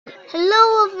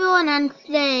Hello everyone, and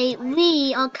today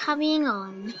we are carrying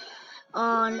on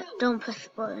Don't Press the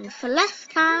Button. So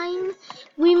last time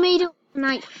we made up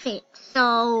night 6,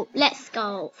 so let's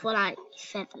go for like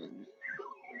 7.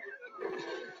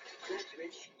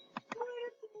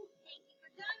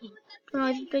 Oh,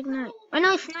 it's a big night. Oh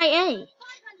no, it's night 8.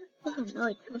 Oh no,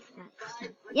 it's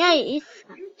that. Yeah, it is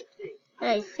that.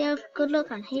 Hey, self, good luck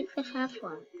and hate the half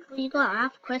one. So you got a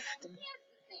half question.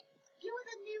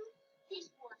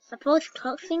 Suppose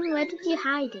clothing, where did you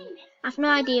hide it? I've no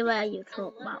idea where you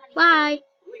talk about. Bye!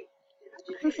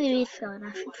 I'm serious though, and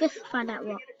I should just find out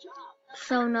what.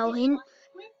 So no hint?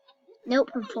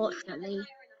 Nope, unfortunately.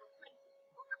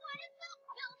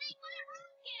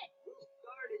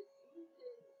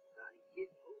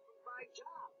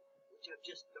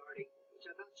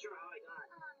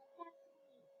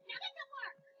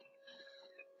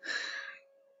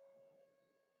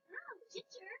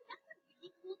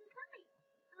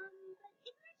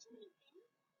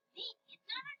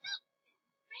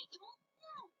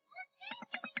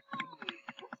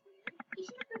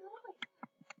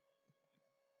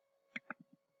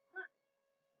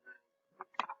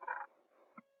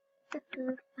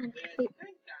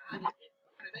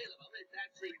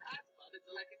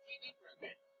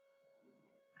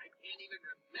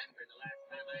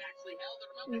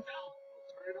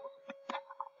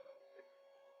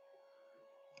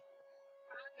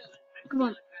 Come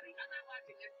on.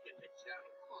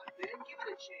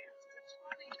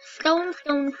 Stone,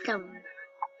 stone, stone.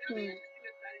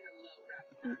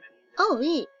 Oh,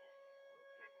 wait.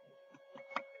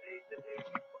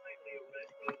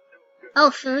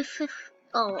 Oh, so this is...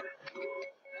 Oh.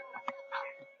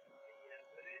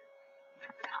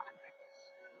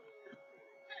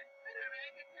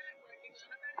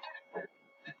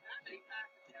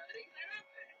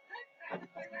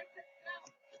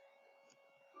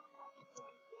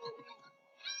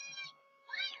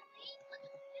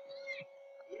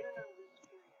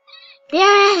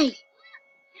 Yay!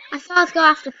 I thought I was going to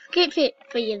have to skip it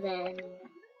for you then.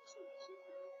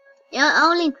 Yeah, I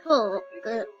only took,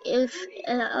 but it was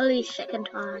only second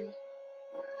time.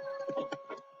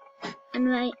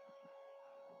 Anyway,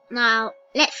 now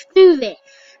let's do this.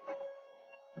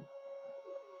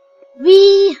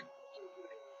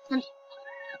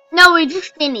 No, we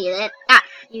just didn't need it. That's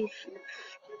useless.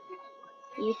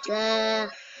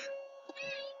 Useless.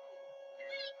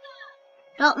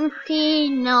 Dalton T,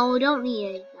 no, we don't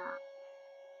need it.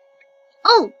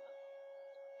 Oh!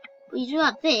 We do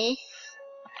have this.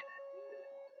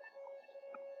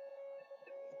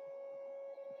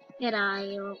 Get out of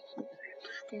here.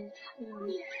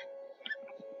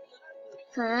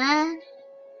 So then,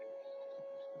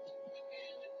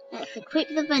 let's equip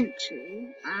the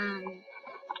Venturi and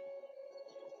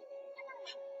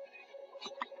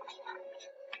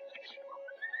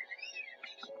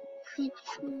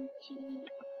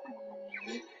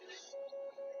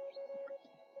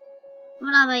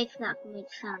what I wait for that to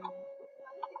make sense.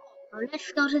 Well,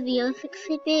 let's go to the other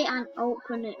exhibit and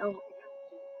open it up.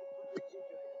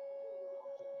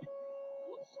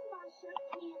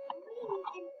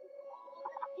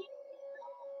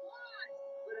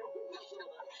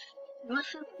 Not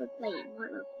sure if we're playing,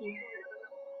 might not be.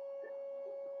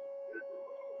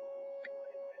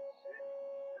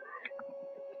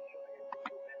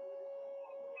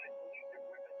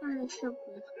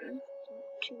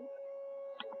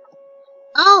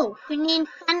 Oh, we need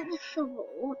Fantasy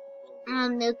Vault,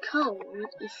 and the code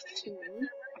is 2,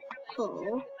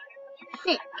 4,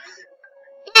 6.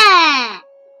 Yeah!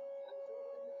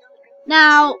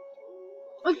 Now,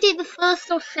 was it the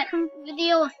first or second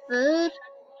video or third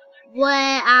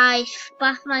where I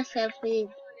spat myself with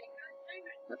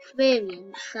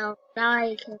experience? So now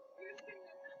I can.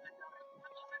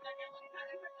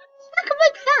 Like a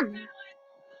big fan.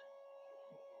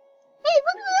 Hey,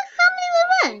 look at the family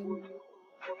we're in.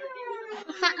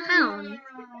 What's that hound?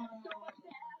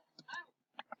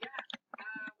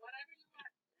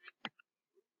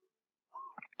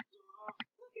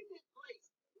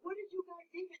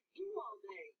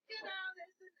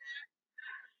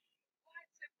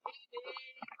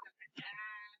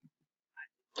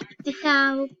 This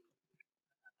out.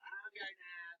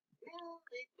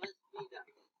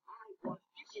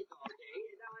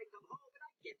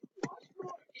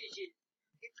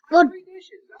 Good.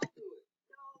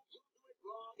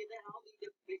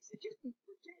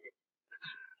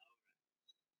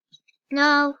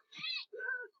 No.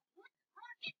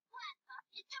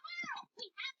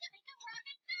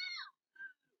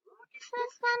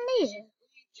 Where's Sandy?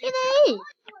 Here they is.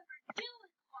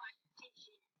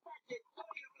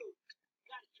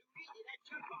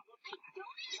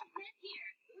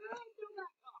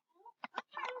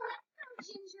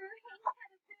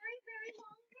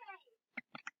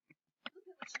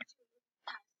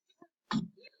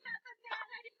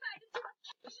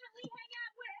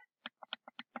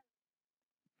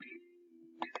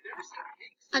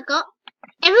 I got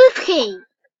a roof key.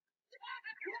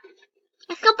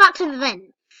 Let's go back to the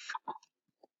vent.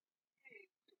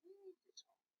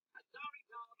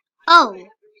 Oh,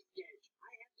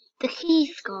 the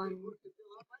key's gone.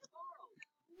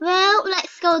 Well,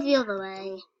 let's go the other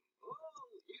way.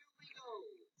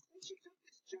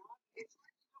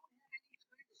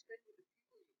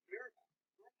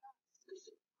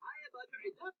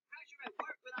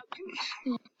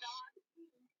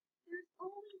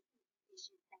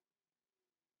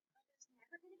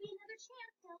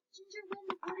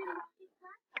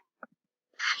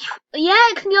 Yeah,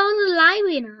 I can go in the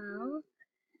library now.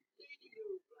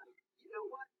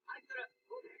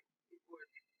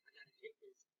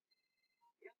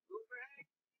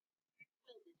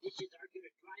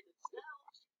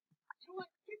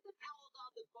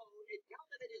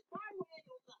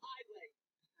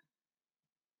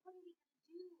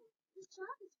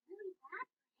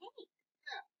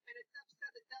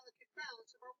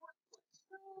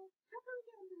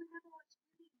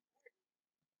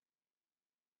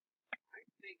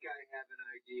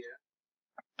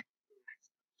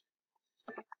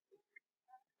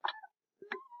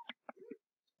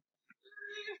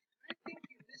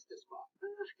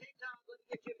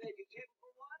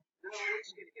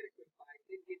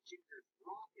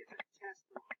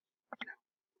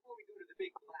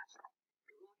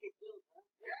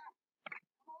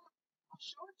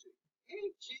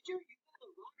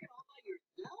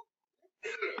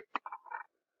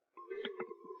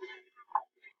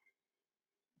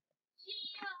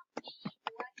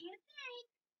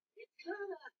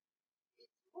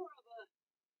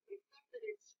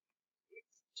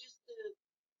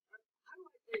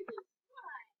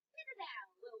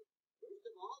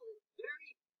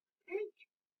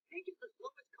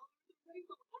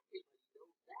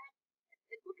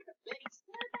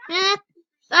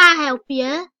 I'll help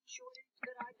you.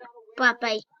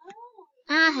 Bye-bye.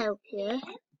 I'll help you.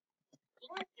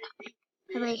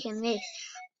 I'm making this.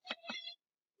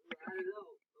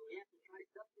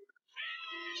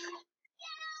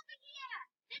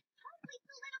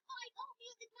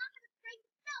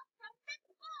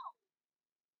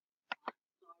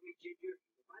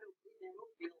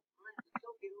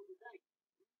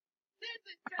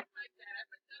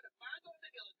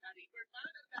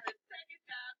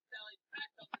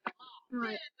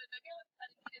 Right.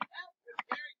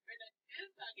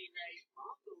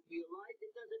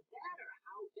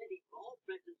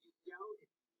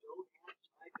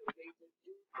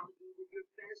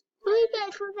 Will you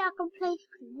get from that place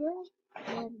for you?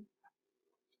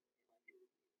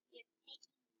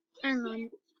 Hang on.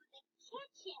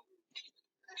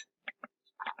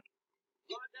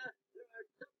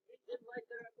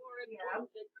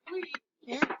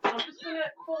 Yeah. I'm just going to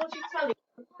pause your telly.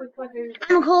 I'm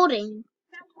recording.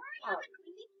 Oh.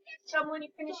 Tell me when you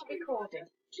finish recording.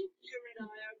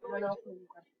 And then I'll film you.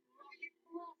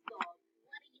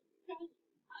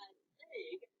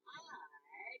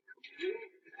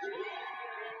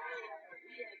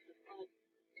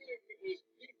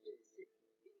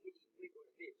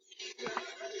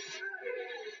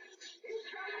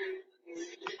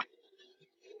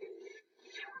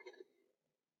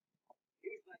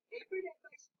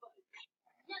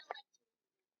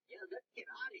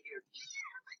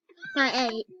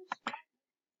 Right, 8.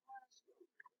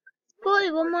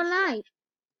 Boy, one more life.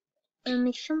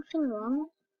 Is something wrong?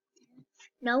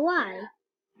 No, why?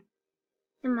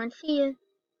 Come on, see you.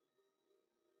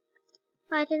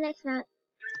 Bye till next night.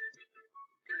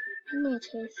 I need to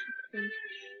taste something.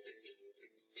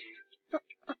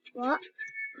 What?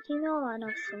 Do you know I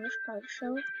know so much about the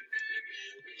show?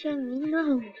 Jamie,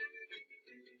 no.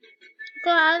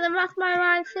 God, I lost my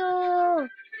rifle!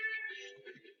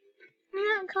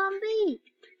 That can't be.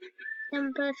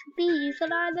 Number B, you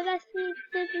said I the last week.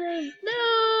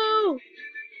 No!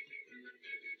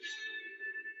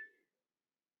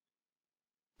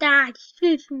 Dad,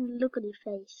 look at his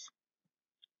face.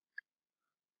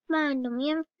 Man,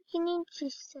 me, I'm freaking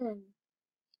interested.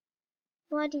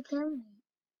 What did you tell me?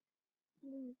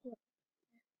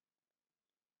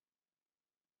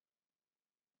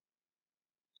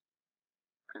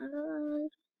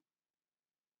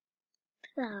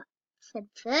 That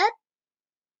censored.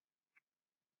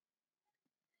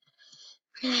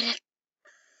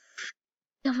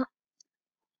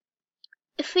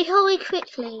 If we hurry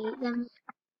quickly, then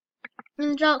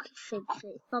the dark is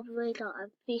probably not.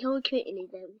 If we hurry quickly,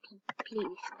 then we can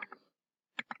completely survive.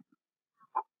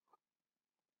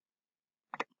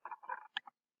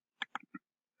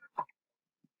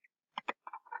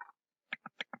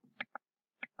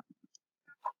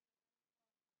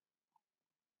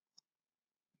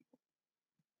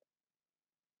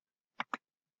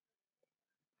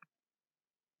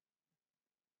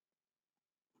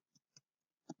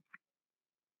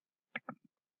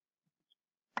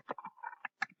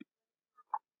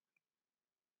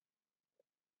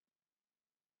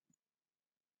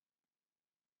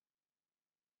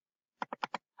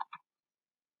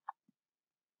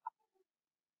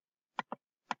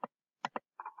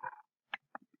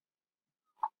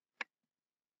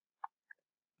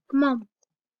 Come on.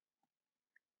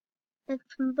 There's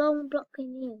some bone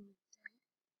blocking here.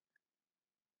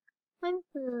 I'm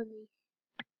early.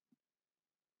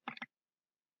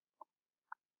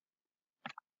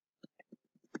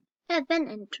 Vent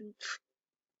entrance.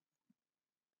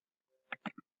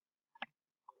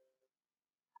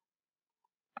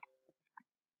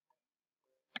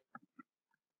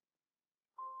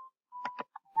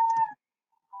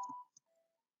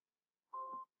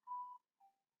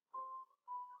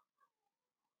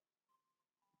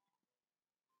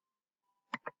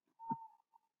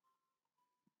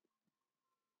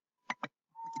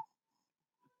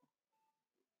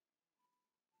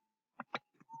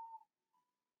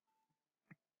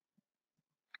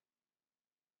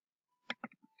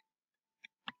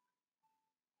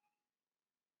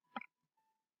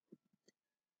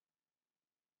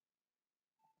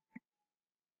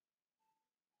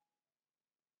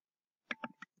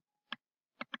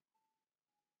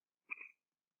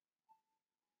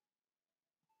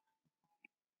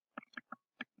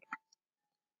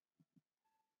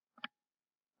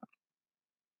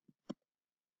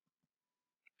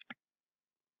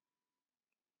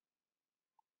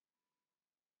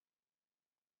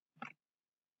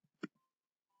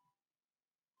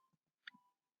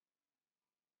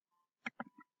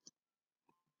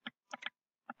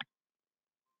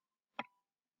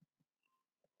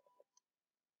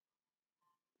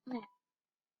 There.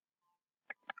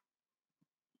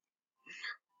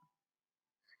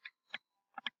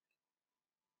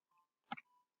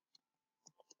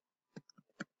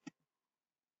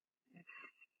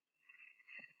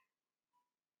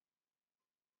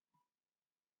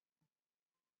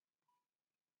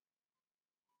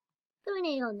 Going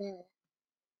in on there.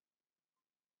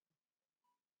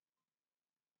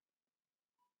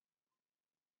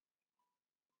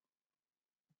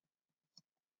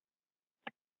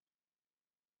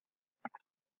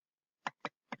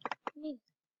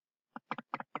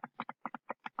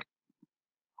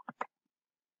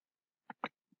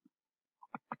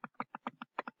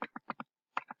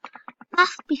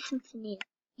 Must be something here.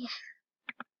 Yeah.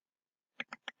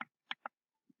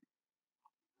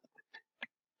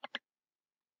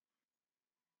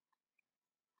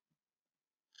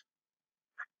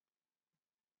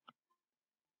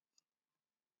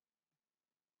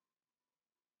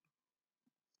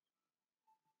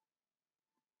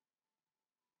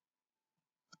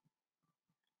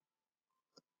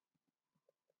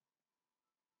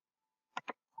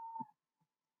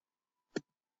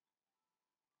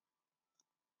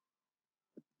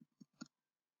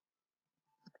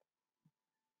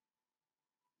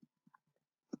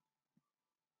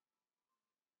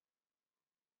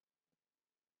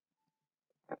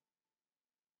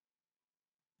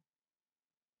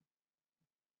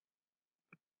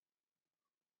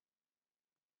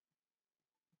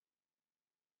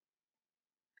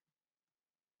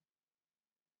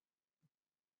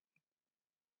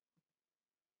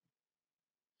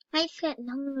 Might get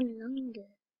longer and longer.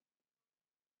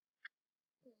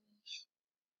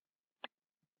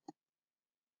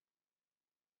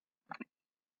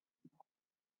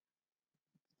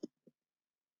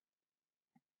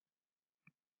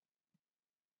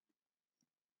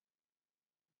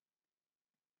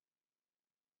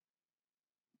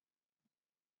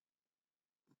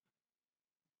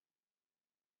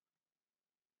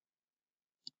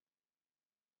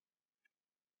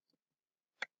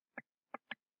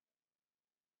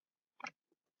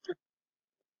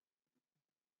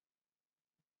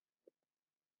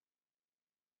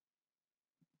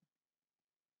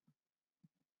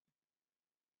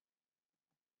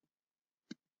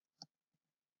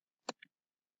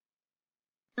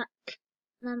 Back.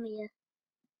 Mama, yeah.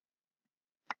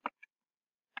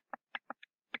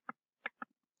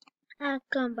 I'll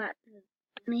come back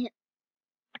to me.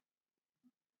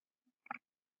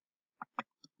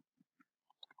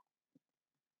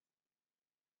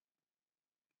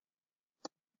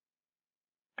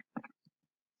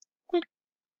 Quick.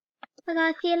 Bye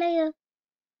guys, see you later.